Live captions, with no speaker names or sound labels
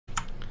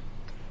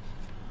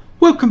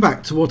Welcome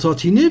back to What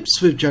Arty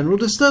Noobs with General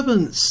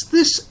Disturbance.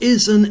 This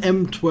is an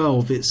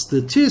M12. It's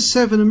the Tier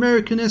 7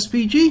 American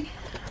SPG,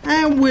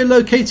 and we're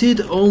located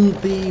on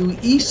the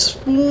east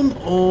spawn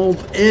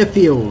of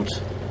Airfield.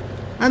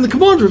 And the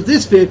commander of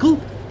this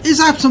vehicle is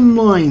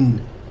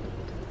Atomline.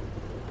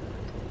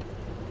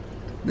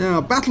 Now,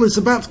 battle is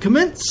about to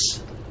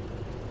commence.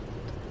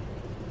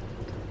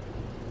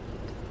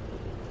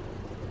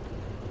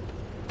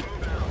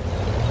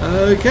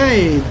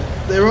 Okay,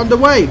 they're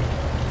underway.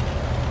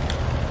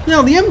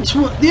 Now the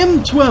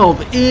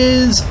M12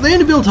 is, they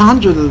only built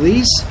 100 of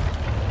these,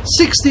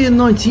 60 in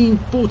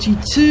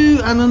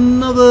 1942 and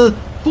another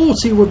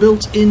 40 were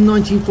built in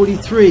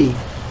 1943.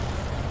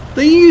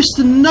 They used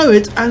to know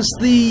it as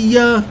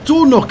the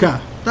door knocker,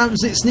 that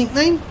was its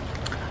nickname,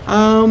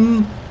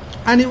 and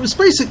it was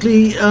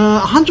basically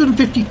a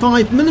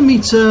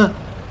 155mm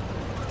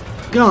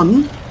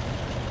gun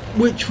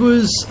which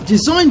was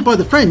designed by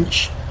the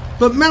French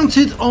but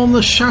mounted on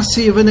the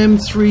chassis of an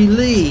M3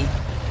 Lee.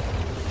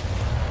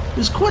 It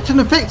was quite an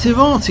effective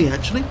Arty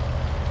actually.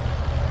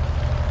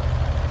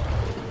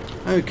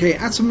 Okay,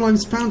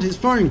 Atomline's found his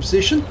firing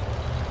position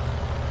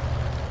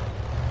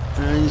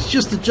and he's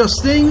just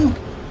adjusting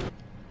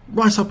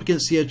right up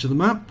against the edge of the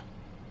map.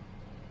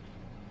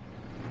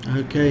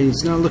 Okay,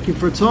 he's now looking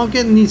for a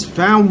target and he's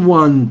found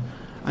one.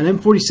 An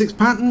M46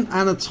 pattern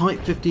and a Type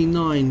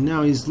 59.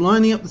 Now he's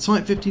lining up the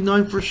Type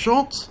 59 for a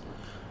shot.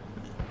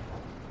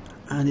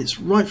 And it's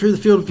right through the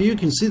field of view. You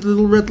can see the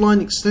little red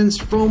line extends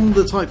from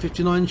the Type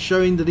 59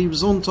 showing that he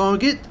was on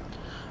target,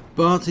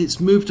 but it's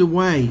moved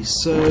away,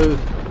 so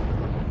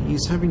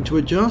he's having to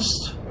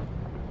adjust.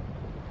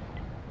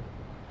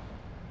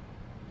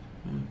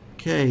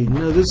 Okay,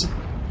 no, there's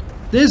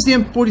the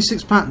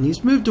M46 pattern.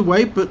 He's moved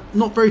away but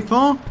not very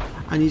far,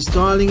 and he's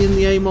dialing in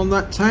the aim on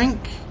that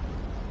tank,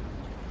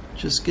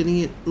 just getting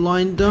it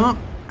lined up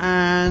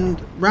and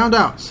round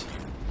out.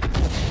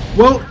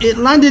 Well, it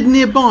landed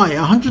nearby,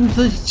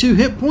 132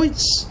 hit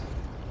points,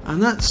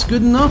 and that's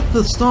good enough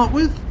to start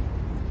with.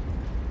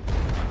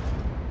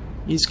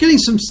 He's getting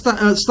some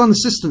stun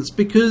assistance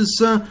because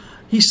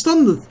he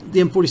stunned the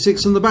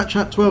M46 and the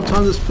Batchat 12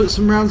 times, put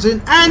some rounds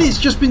in, and it's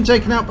just been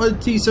taken out by the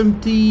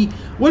T-70.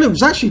 Well, it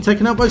was actually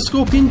taken out by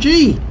Scorpion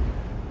G.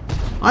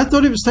 I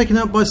thought it was taken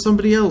out by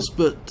somebody else,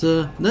 but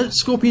no,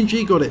 Scorpion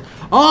G got it.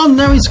 Oh,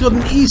 now he's got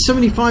an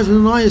E75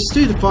 and an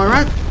IS-2 to fire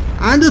at,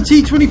 and a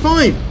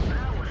T-25.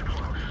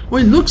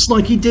 Well, it looks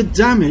like he did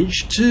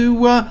damage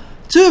to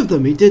two of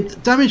them. He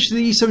did damage to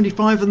the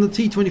E75 and the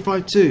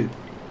T25 too.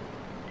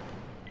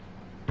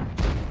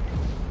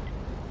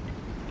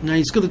 Now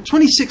he's got a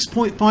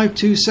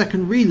 26.52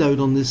 second reload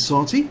on this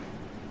Arty.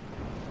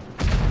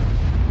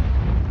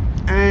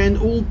 And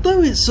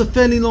although it's a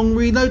fairly long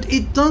reload,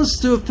 it does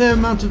do a fair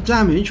amount of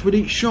damage with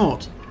each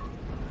shot.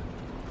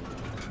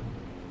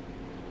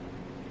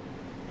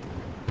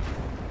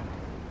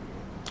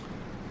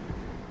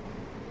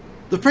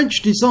 The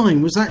French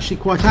design was actually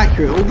quite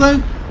accurate,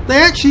 although they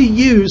actually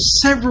used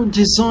several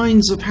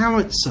designs of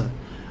howitzer.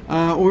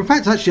 Or in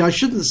fact, actually, I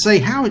shouldn't say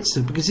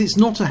howitzer because it's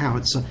not a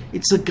howitzer,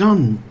 it's a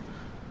gun.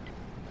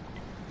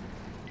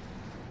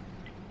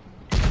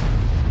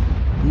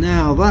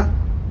 Now that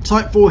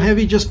Type 4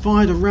 Heavy just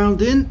fired a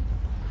round in.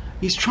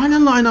 He's trying to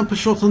line up a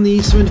shot on the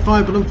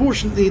E75, but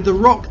unfortunately the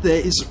rock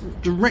there is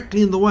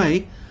directly in the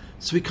way,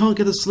 so he can't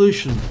get a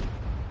solution.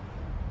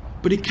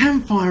 But he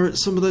can fire at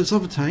some of those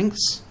other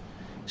tanks.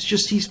 It's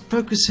just he's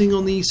focusing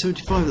on the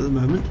E75 at the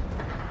moment.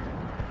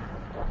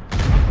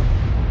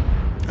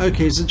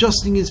 Okay, he's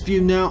adjusting his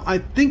view now. I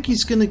think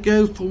he's going to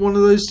go for one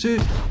of those two.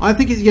 I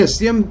think yes,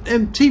 the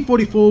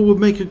T44 would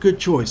make a good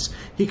choice.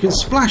 He can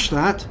splash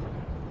that.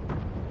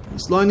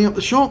 He's lining up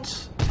the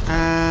shot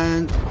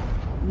and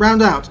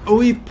round out. Oh,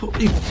 he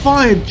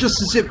fired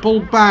just as it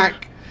pulled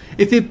back.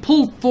 If it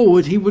pulled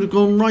forward, he would have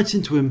gone right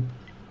into him.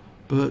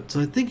 But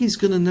I think he's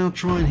going to now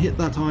try and hit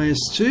that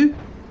IS-2.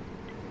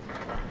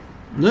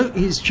 No,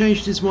 he's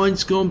changed his mind,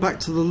 he's gone back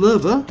to the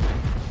Lurver.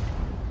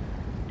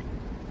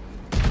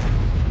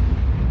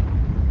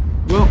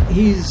 Well,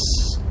 he's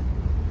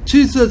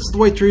 2/3 of the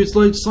way through his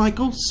load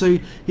cycle, so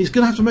he's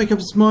going to have to make up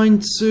his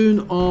mind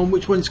soon on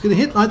which one he's going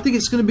to hit. I think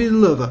it's going to be the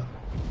Lurver.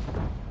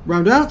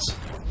 Round out.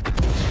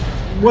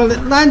 Well,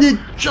 it landed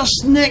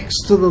just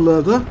next to the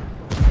Lurver.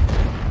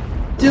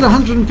 Did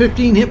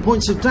 115 hit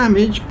points of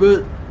damage,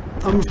 but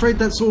I'm afraid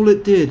that's all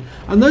it did.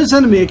 And those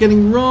enemy are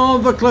getting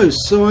rather close,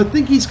 so I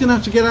think he's going to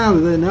have to get out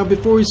of there now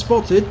before he's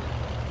spotted.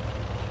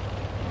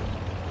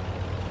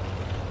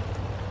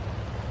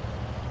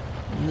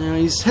 Now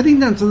he's heading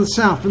down to the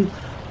south, and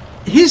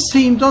his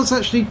team does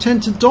actually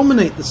tend to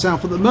dominate the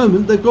south at the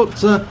moment. They've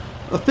got a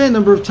fair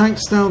number of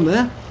tanks down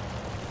there.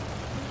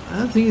 I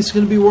don't think he's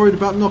going to be worried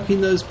about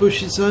knocking those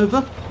bushes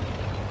over.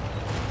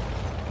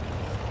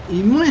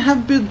 He might have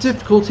a bit of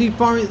difficulty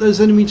firing at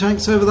those enemy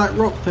tanks over that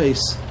rock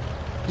face,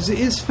 because it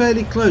is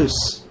fairly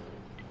close.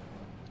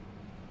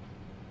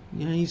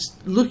 Yeah,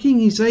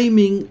 he's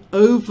aiming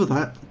over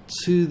that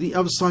to the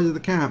other side of the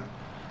cap,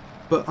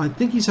 but I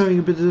think he's having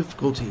a bit of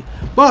difficulty.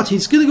 But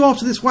he's going to go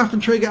after this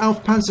Waffenträger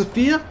Auf Panzer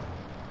IV.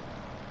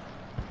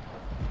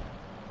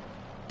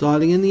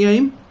 Dialing in the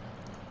aim.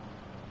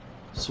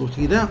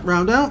 Sorting it out,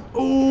 round out.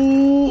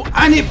 Oh,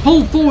 and it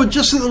pulled forward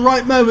just at the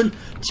right moment.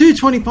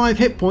 225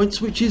 hit points,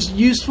 which is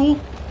useful.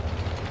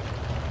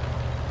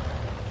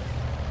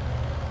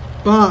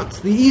 But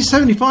the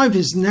E75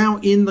 is now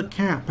in the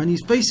cap, and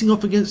he's facing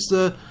off against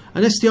an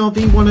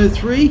STRV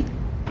 103.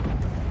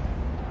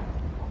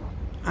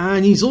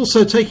 And he's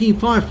also taking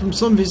fire from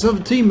some of his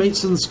other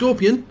teammates in the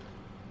Scorpion.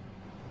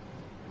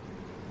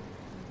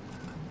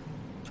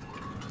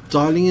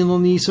 Dialing in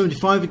on the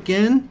E75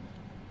 again.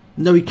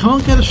 No, he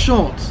can't get a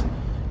shot.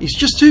 He's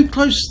just too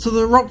close to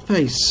the rock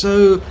face,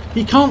 so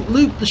he can't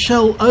loop the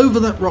shell over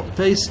that rock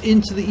face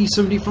into the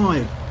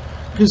E75.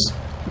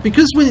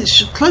 Because when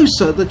it's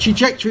closer, the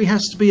trajectory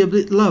has to be a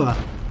bit lower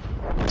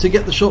to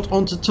get the shot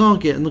onto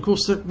target, and of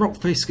course the rock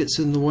face gets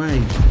in the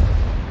way.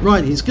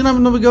 Right, he's going to have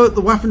another go at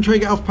the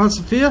Waffenträger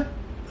Aufpassenfear,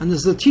 and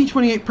there's the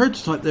T28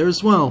 prototype there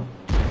as well.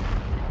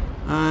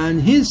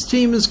 And his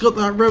team has got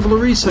that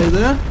Revelarice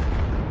there.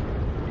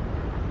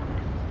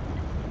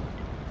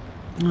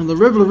 And the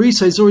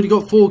Revelarice's already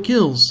got 4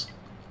 kills.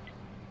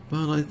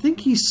 But I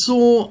think he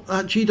saw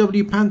that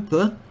GW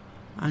Panther,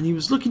 and he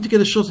was looking to get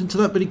a shot into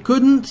that, but he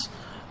couldn't.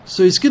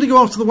 So he's going to go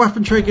after the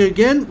Waffenträger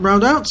again,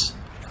 round out.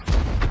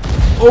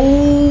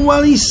 Oh,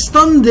 well, he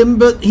stunned him,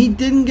 but he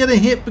didn't get a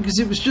hit because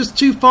it was just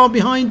too far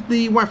behind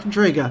the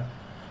Waffenträger.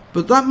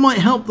 But that might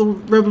help the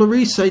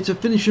Revelarice to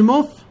finish him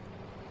off.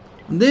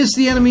 And there's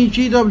the enemy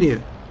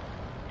GW.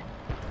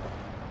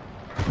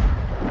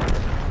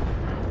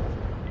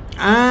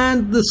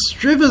 And the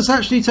Striver's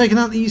actually taken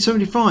out the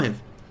E75.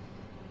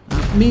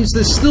 That means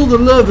there's still the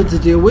Lerva to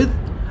deal with.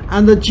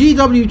 And the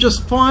GW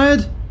just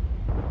fired.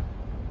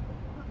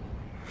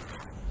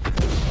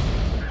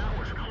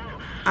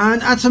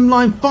 And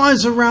Atomline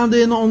fires a round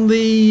in on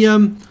the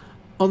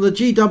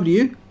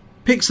GW,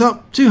 picks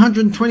up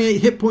 228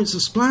 hit points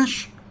of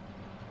splash,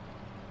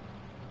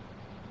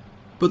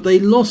 but they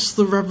lost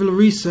the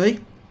Revelarice.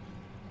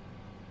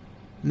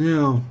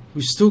 Now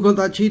we've still got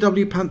that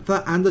GW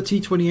Panther and the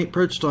T28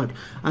 prototype,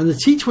 and the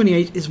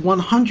T28 is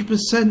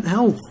 100%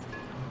 health.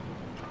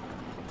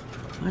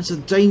 That's a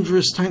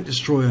dangerous tank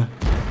destroyer.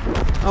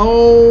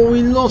 Oh,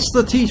 he lost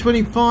the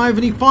T25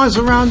 and he fires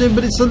around him,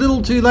 but it's a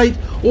little too late.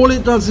 All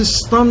it does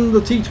is stun the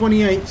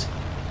T28.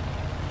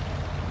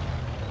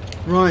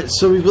 Right,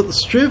 so we've got the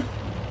Striv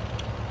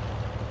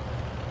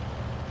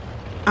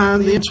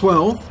and the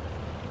M12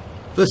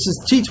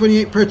 versus the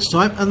T28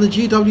 prototype and the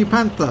GW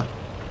Panther.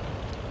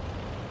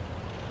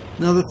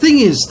 Now the thing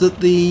is that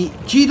the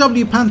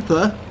GW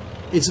Panther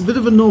is a bit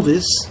of a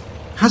novice,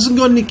 hasn't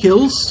got any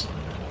kills,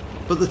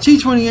 but the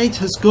T28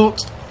 has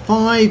got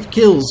 5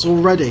 kills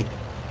already.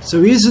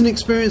 So he is an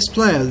experienced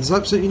player, there's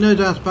absolutely no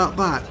doubt about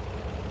that.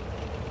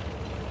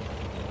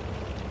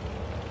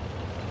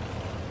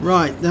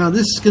 Right, now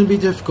this is going to be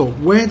difficult.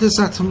 Where does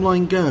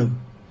Atomline go?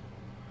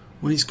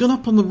 Well, he's gone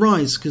up on the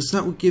rise because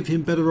that would give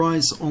him better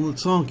eyes on the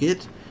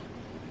target.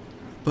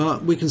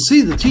 But we can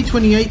see the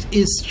T28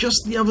 is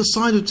just the other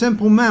side of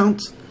Temple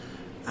Mount.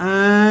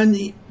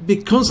 And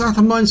because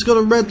Atomline's got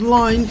a red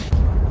line,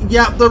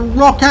 yeah, the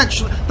rock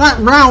actually, that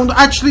round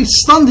actually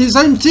stunned his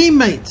own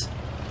teammate.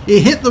 He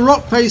hit the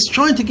rock face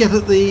trying to get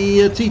at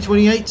the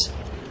T28,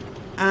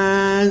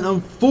 and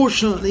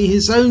unfortunately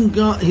his own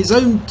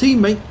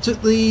teammate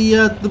took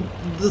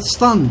the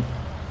stun.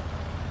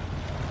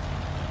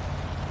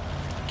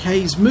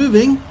 Okay, he's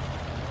moving,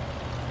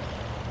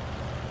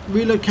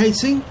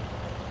 relocating.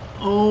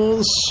 Oh,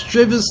 the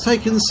Striver's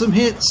taken some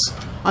hits.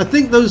 I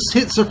think those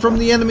hits are from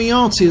the enemy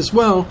Arty as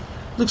well.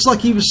 Looks like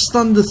he was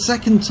stunned a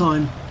second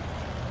time.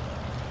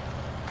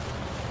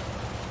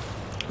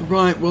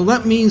 Right, well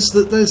that means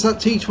that there's that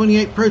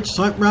T28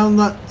 prototype round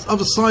that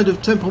other side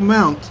of Temple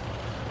Mount.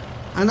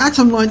 And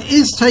Atomline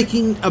is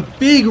taking a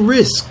big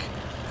risk.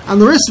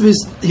 And the rest of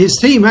his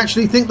team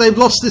actually think they've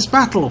lost this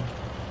battle.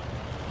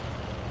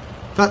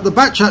 In fact, the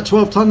Batchat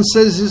 12 ton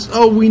says,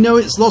 oh, we know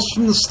it's lost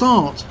from the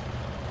start.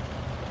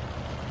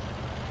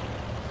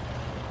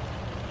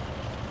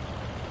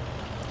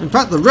 In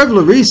fact, the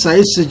Revelarice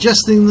is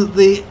suggesting that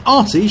the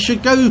Arty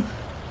should go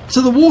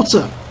to the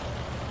water.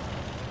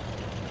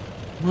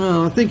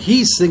 Well, I think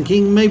he's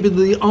thinking maybe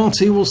the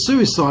Arty will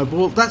suicide.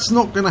 Well, that's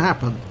not going to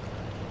happen.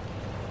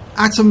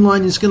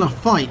 Atomline is going to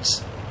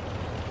fight.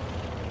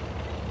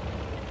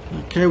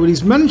 Okay, well,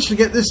 he's managed to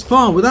get this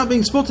far without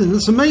being spotted.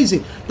 That's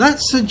amazing. That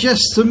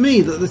suggests to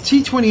me that the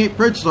T28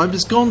 prototype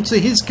has gone to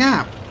his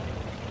cap.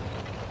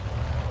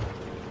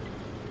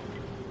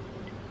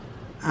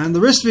 And the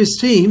rest of his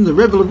team, the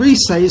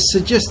Revelarice, is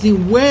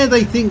suggesting where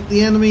they think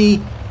the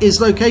enemy is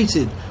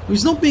located.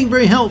 He's not being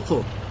very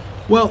helpful.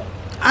 Well,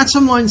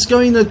 Atomline's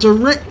going the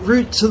direct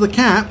route to the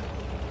cap.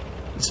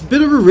 It's a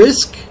bit of a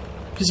risk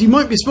because he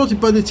might be spotted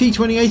by the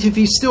T28 if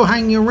he's still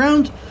hanging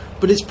around,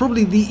 but it's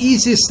probably the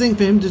easiest thing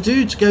for him to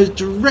do, to go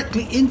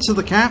directly into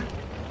the cap.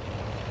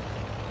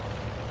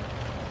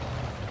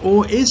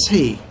 Or is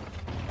he?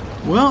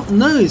 Well,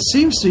 no, it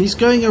seems to. He's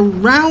going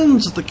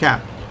around the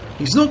cap.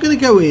 He's not going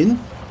to go in.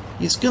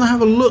 He's going to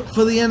have a look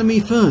for the enemy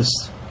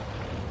first.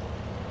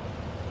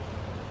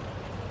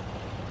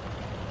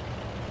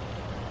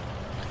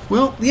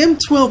 Well, the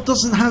M12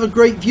 doesn't have a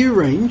great view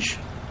range,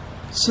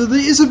 so there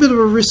is a bit of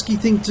a risky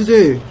thing to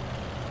do.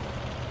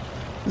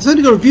 It's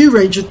only got a view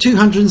range of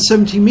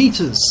 270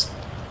 meters.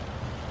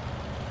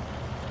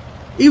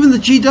 Even the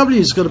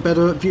GW's got a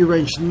better view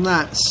range than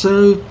that,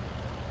 so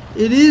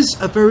it is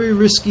a very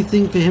risky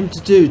thing for him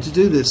to do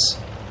this.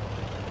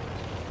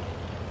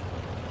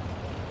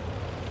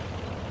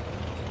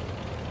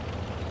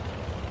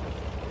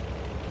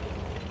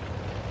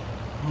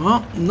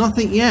 Well,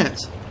 nothing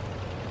yet.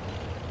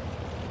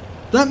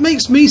 That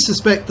makes me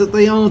suspect that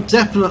they are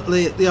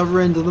definitely at the other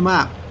end of the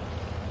map.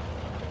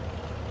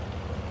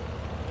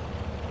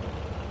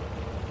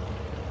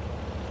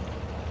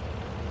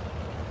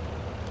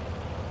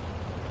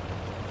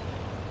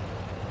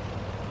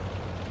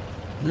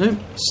 No,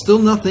 still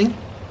nothing.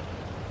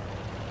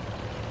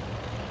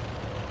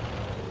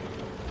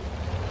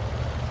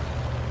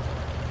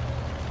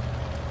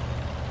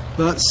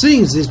 But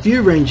seeing as his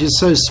view range is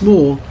so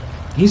small,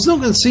 he's not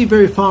going to see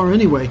very far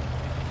anyway.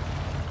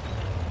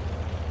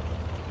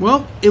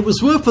 Well, it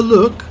was worth a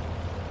look.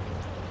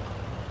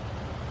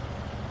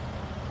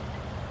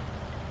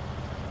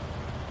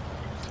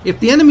 If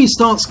the enemy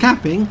starts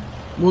capping,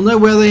 we'll know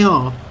where they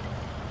are.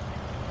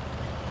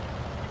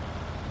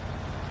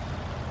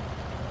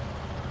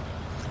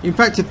 In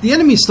fact, if the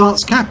enemy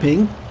starts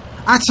capping,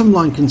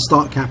 Atomline can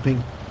start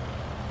capping.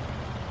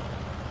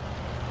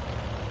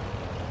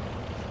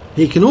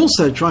 He can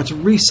also try to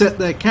reset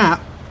their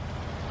cap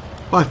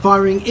by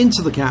firing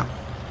into the cap.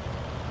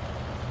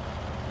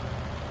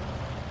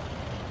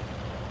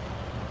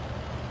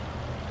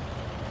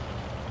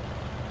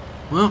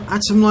 Well,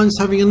 Atomline's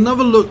having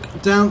another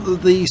look down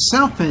at the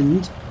south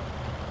end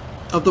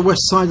of the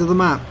west side of the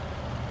map.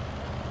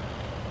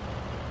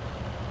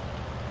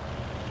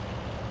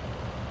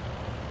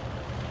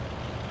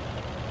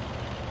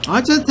 I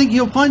don't think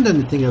he'll find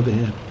anything over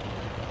here.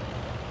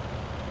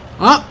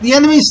 Ah, the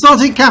enemy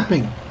started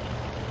capping.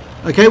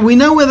 Okay, we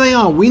know where they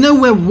are. We know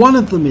where one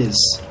of them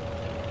is.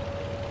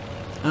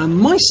 And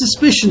my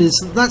suspicion is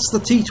that that's the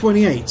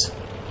T-28.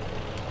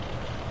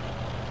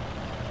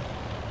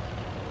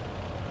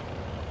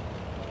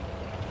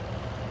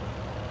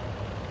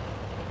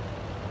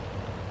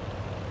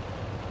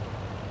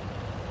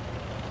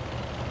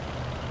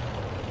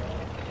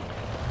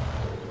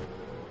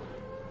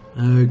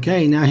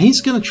 Okay, now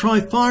he's going to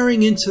try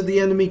firing into the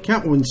enemy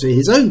cap, into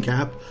his own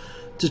cap,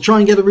 to try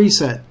and get a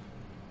reset.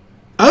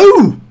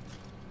 Oh!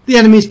 The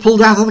enemy's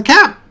pulled out of the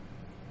cap!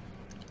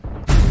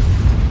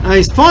 Now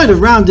he's fired a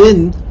round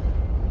in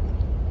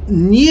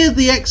near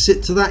the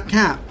exit to that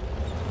cap.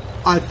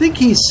 I think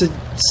he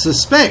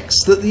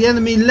suspects that the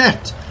enemy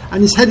left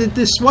and is headed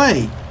this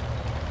way.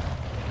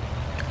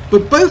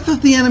 But both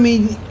of the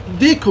enemy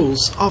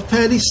vehicles are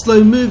fairly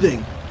slow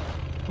moving.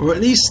 Or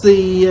at least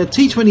the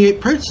T-28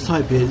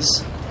 prototype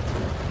is.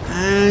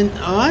 And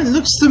it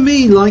looks to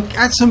me like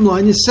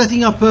Atomline is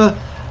setting up a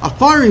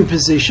firing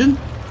position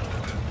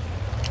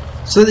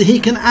so that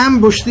he can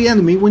ambush the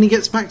enemy when he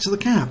gets back to the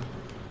cap.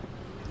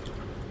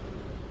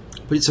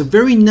 But it's a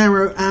very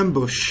narrow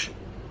ambush.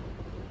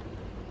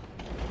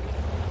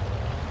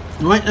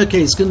 Right, okay,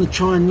 he's going to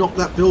try and knock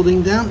that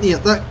building down. Yeah,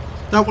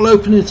 that will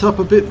open it up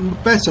a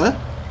bit better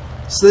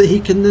so that he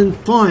can then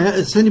fire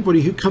at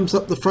anybody who comes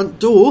up the front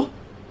door.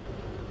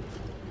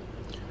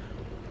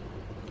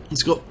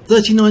 He's got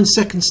 39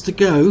 seconds to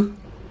go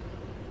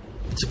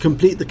to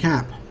complete the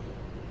cap.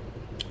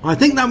 I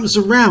think that was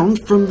a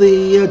round from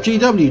the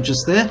GW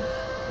just there.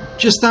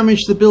 Just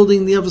damaged the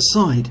building the other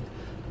side.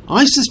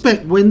 I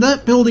suspect when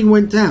that building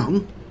went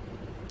down,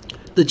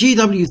 the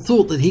GW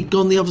thought that he'd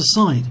gone the other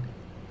side.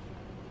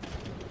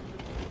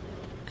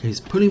 Okay, he's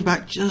pulling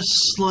back just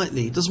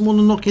slightly. He doesn't want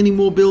to knock any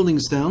more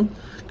buildings down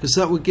because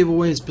that would give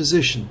away his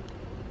position.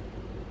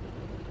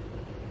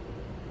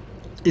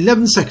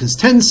 11 seconds,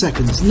 10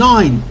 seconds,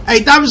 9,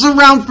 8. That was a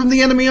round from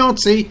the enemy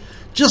Arty.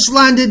 Just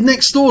landed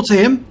next door to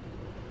him.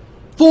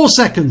 4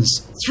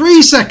 seconds,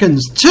 3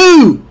 seconds,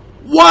 2,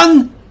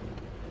 1.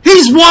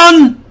 He's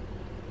won.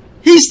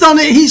 He's done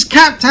it. He's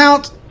capped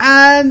out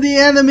and the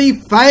enemy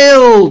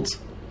failed.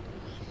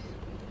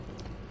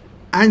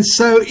 And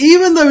so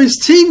even though his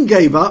team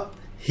gave up,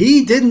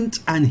 he didn't,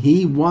 and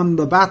he won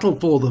the battle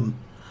for them.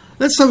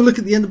 Let's have a look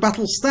at the end of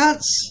battle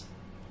stats.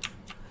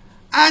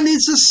 And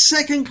it's a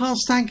second class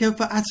tanker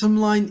for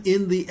Atomline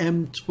in the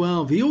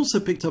M12. He also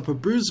picked up a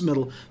bruise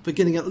medal for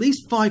getting at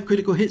least 5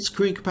 critical hits,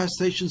 crew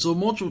incapacitations or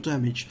module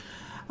damage.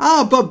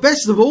 But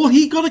best of all,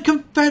 he got a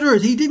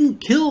Confederate. He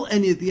didn't kill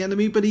any of the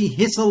enemy, but he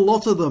hit a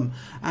lot of them.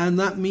 And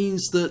that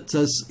means that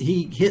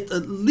he hit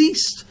at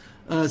least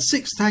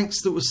 6 tanks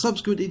that were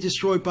subsequently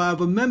destroyed by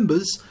other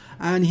members,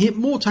 and he hit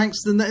more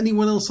tanks than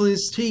anyone else on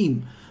his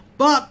team.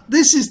 But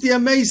this is the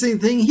amazing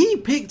thing, he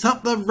picked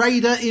up the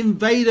Raider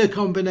Invader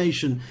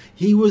combination.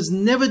 He was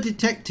never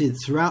detected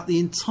throughout the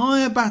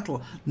entire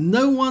battle.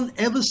 No one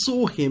ever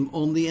saw him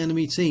on the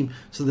enemy team.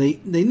 So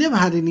they never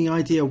had any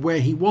idea where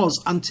he was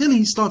until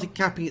he started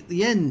capping at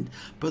the end.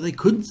 But they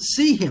couldn't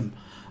see him.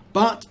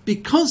 But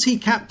because he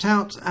capped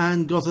out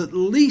and got at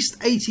least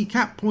 80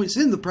 cap points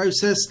in the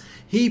process,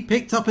 he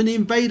picked up an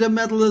Invader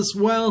medal as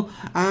well,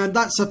 and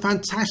that's a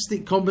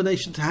fantastic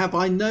combination to have.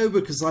 I know,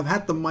 because I've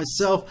had them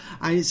myself,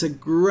 and it's a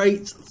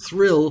great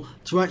thrill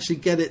to actually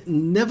get it.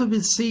 Never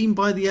been seen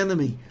by the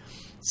enemy.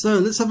 So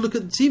let's have a look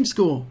at the team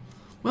score.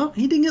 Well,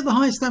 he didn't get the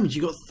highest damage. He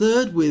got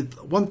third with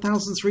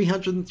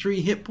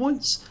 1,303 hit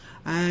points,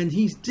 and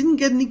he didn't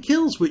get any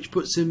kills, which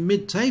puts him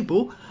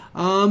mid-table.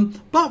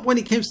 But when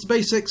it comes to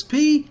base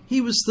XP,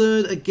 he was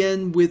third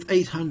again with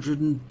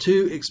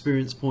 802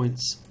 experience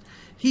points.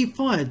 He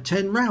fired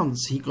 10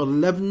 rounds. He got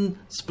 11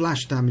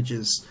 splash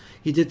damages.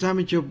 He did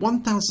damage of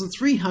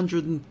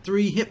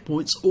 1,303 hit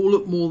points, all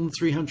at more than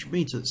 300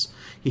 meters.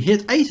 He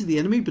hit 8 of the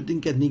enemy but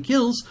didn't get any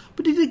kills,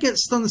 but he did get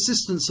stun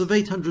assistance of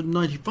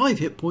 895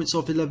 hit points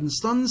off 11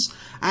 stuns,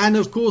 and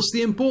of course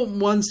the important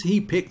ones, he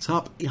picked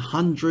up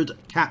 100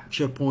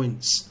 capture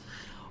points.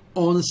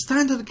 On a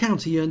standard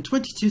account, he earned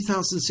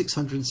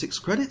 22,606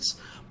 credits,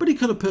 but he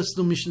got a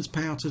personal missions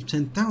payout of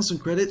 10,000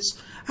 credits,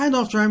 and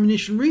after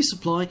ammunition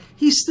resupply,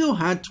 he still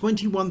had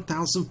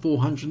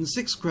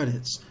 21,406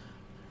 credits.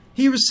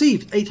 He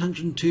received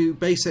 802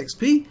 base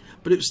XP,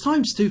 but it was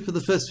 ×2 for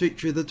the first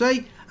victory of the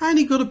day, and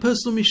he got a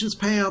personal missions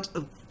payout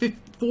of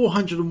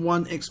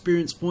 401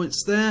 experience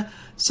points there,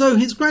 so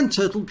his grand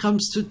total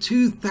comes to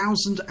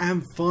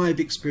 2,005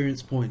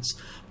 experience points.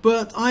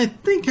 But I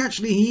think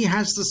actually he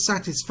has the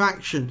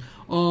satisfaction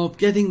of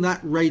getting that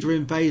Raider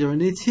Invader,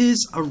 and it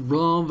is a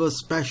rather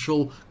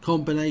special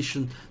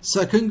combination.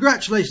 So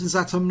congratulations,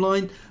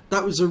 Atomline.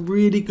 That was a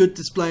really good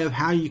display of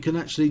how you can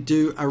actually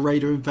do a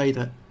Raider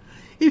Invader.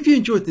 If you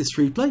enjoyed this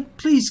replay,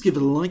 please give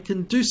it a like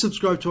and do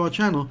subscribe to our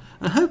channel,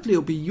 and hopefully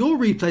it'll be your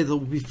replay that we'll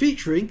be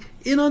featuring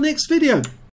in our next video.